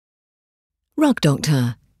Rug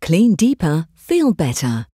Doctor. Clean deeper, feel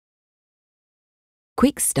better.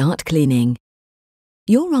 Quick start cleaning.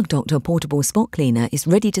 Your Rug Doctor portable spot cleaner is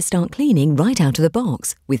ready to start cleaning right out of the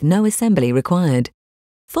box with no assembly required.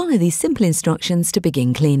 Follow these simple instructions to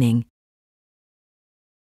begin cleaning.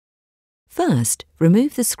 First,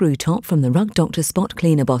 remove the screw top from the Rug Doctor spot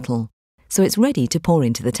cleaner bottle so it's ready to pour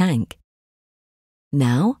into the tank.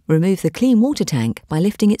 Now, remove the clean water tank by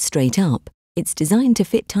lifting it straight up. It's designed to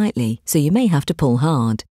fit tightly, so you may have to pull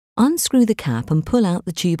hard. Unscrew the cap and pull out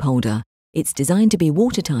the tube holder. It's designed to be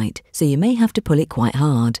watertight, so you may have to pull it quite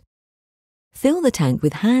hard. Fill the tank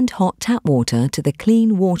with hand-hot tap water to the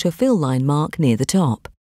clean water fill line mark near the top.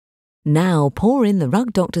 Now pour in the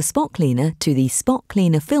Rug Doctor spot cleaner to the spot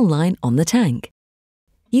cleaner fill line on the tank.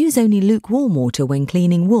 Use only lukewarm water when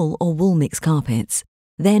cleaning wool or wool mix carpets.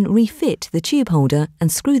 Then refit the tube holder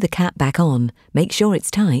and screw the cap back on. Make sure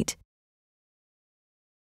it's tight.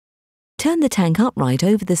 Turn the tank upright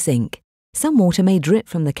over the sink. Some water may drip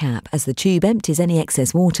from the cap as the tube empties any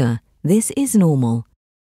excess water. This is normal.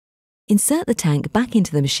 Insert the tank back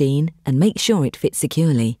into the machine and make sure it fits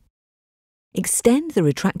securely. Extend the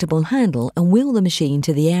retractable handle and wheel the machine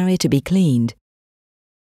to the area to be cleaned.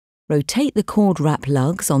 Rotate the cord wrap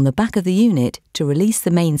lugs on the back of the unit to release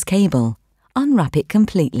the mains cable. Unwrap it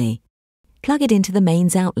completely. Plug it into the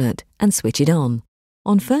mains outlet and switch it on.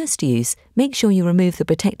 On first use, make sure you remove the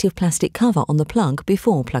protective plastic cover on the plug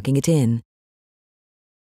before plugging it in.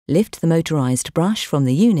 Lift the motorised brush from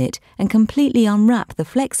the unit and completely unwrap the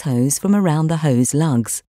flex hose from around the hose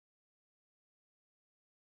lugs.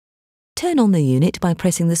 Turn on the unit by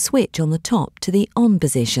pressing the switch on the top to the on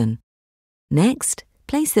position. Next,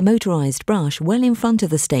 place the motorised brush well in front of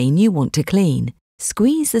the stain you want to clean.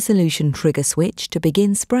 Squeeze the solution trigger switch to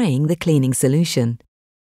begin spraying the cleaning solution.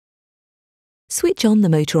 Switch on the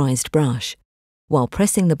motorised brush. While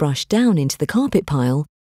pressing the brush down into the carpet pile,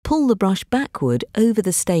 pull the brush backward over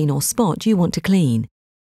the stain or spot you want to clean.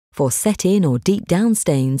 For set-in or deep down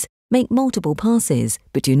stains, make multiple passes,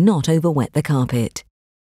 but do not over-wet the carpet.